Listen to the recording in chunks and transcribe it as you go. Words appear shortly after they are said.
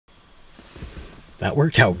That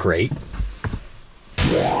worked out great.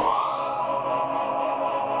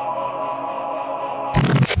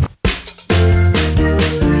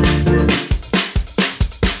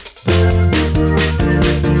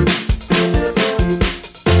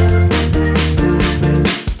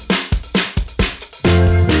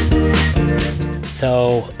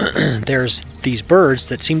 So there's these birds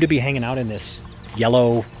that seem to be hanging out in this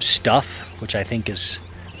yellow stuff, which I think is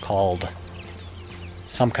called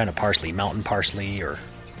some kind of parsley, mountain parsley or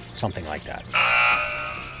something like that.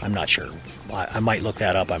 I'm not sure. I might look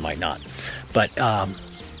that up, I might not. But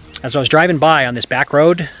as I was driving by on this back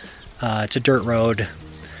road, it's a dirt road,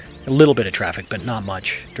 a little bit of traffic, but not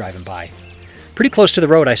much driving by. Pretty close to the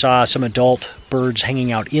road I saw some adult birds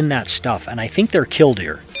hanging out in that stuff, and I think they're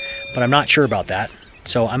killdeer, but I'm not sure about that.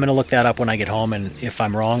 So I'm going to look that up when I get home, and if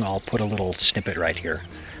I'm wrong, I'll put a little snippet right here.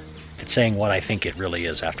 It's saying what I think it really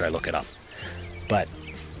is after I look it up. But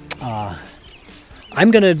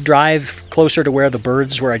I'm going to drive closer to where the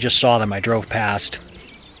birds, where I just saw them, I drove past.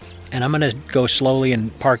 And I'm going to go slowly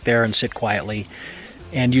and park there and sit quietly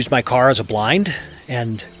and use my car as a blind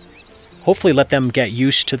and hopefully let them get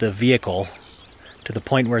used to the vehicle to the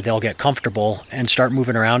point where they'll get comfortable and start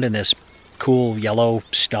moving around in this cool yellow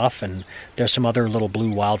stuff. And there's some other little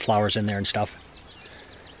blue wildflowers in there and stuff.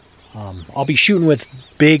 I'll be shooting with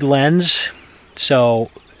big lens,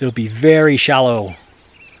 so it'll be very shallow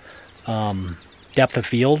depth of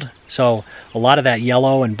field. So a lot of that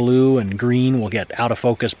yellow and blue and green will get out of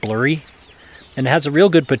focus blurry. And it has a real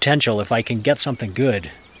good potential, if I can get something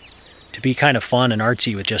good, to be kind of fun and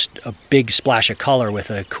artsy with just a big splash of color with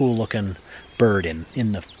a cool looking bird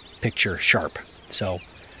in the picture sharp. So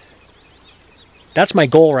that's my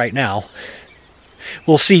goal right now.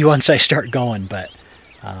 We'll see once I start going, but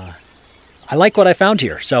I like what I found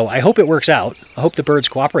here, so I hope it works out. I hope the birds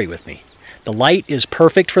cooperate with me. The light is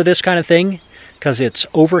perfect for this kind of thing because it's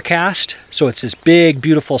overcast, so it's this big,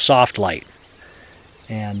 beautiful, soft light.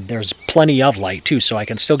 And there's plenty of light too, so I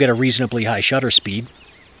can still get a reasonably high shutter speed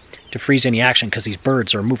to freeze any action because these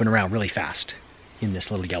birds are moving around really fast in this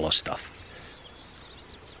little yellow stuff.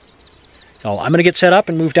 So I'm going to get set up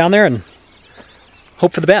and move down there and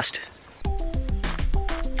hope for the best.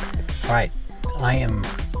 All right, I am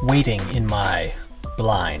waiting in my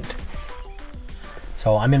blind.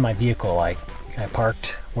 So I'm in my vehicle. I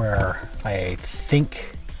parked where I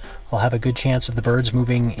think I'll have a good chance of the birds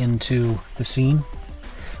moving into the scene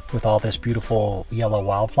with all this beautiful yellow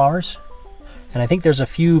wildflowers. And I think there's a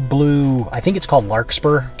few blue, I think it's called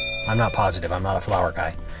larkspur. I'm not positive, I'm not a flower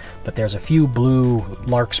guy. But there's a few blue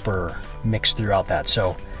larkspur mixed throughout that.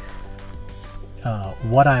 So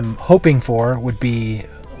what I'm hoping for would be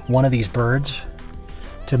one of these birds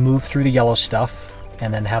to move through the yellow stuff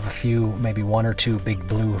and then have a few, maybe one or two big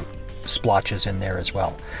blue splotches in there as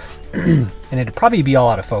well. And it'd probably be all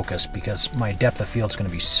out of focus because my depth of field is going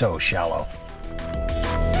to be so shallow.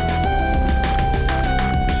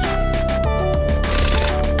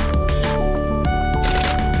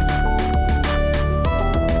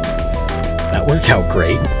 That worked out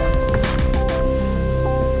great.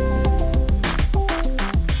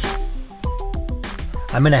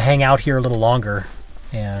 I'm going to hang out here a little longer,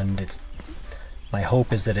 and my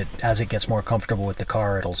hope is that as it gets more comfortable with the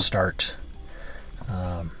car, it'll start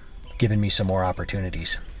giving me some more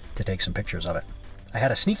opportunities to take some pictures of it. I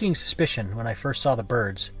had a sneaking suspicion when I first saw the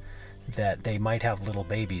birds that they might have little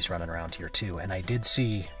babies running around here too, and I did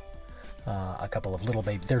see a couple of little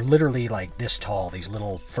babies. They're literally like this tall, these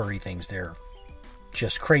little furry things. They're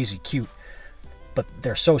just crazy cute, but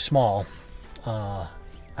they're so small. I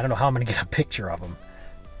don't know how I'm going to get a picture of them.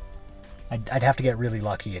 I'd have to get really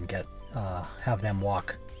lucky and have them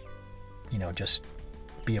walk, you know, just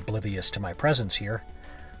be oblivious to my presence here,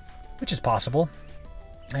 which is possible,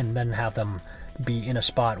 and then have them be in a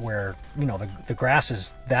spot where, you know, the grass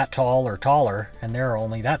is that tall or taller and they're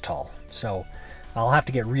only that tall. So I'll have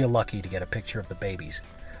to get real lucky to get a picture of the babies,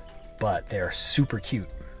 but they're super cute.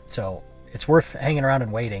 So it's worth hanging around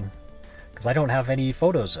and waiting because I don't have any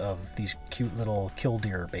photos of these cute little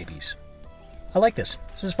killdeer babies. I like this.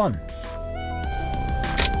 This is fun.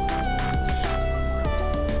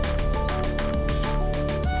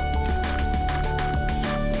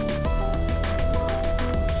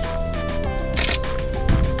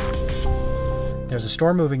 There's a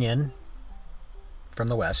storm moving in from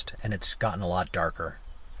the west, and it's gotten a lot darker.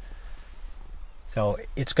 So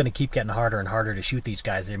it's going to keep getting harder and harder to shoot these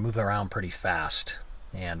guys. They move around pretty fast,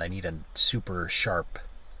 and I need a super sharp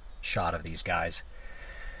shot of these guys.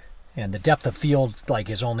 And the depth of field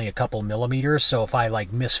is only a couple millimeters, so if I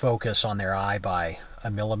misfocus on their eye by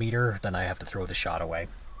a millimeter, then I have to throw the shot away.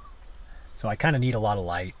 So I kind of need a lot of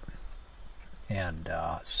light. and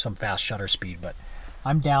some fast shutter speed, but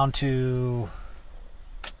I'm down to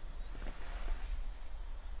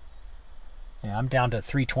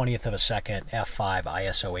 3/20th of a second f5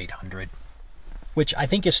 ISO 800, which I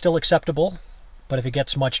think is still acceptable, but if it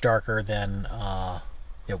gets much darker, then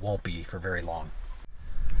it won't be for very long.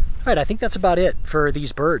 All right, I think that's about it for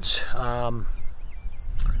these birds.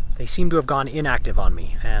 They seem to have gone inactive on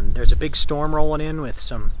me, and there's a big storm rolling in with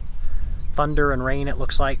some thunder and rain, it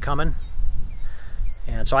looks like, coming.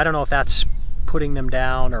 And so I don't know if that's putting them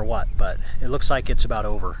down or what, but it looks like it's about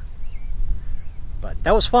over. But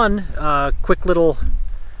that was fun. Quick little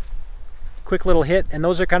hit, and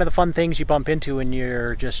those are kind of the fun things you bump into when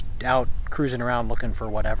you're just out cruising around looking for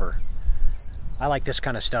whatever. I like this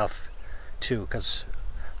kind of stuff too, because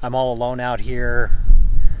I'm all alone out here.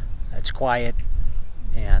 It's quiet,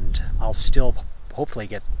 and I'll still hopefully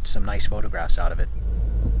get some nice photographs out of it.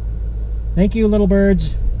 Thank you, little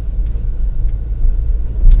birds.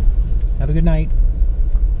 Have a good night.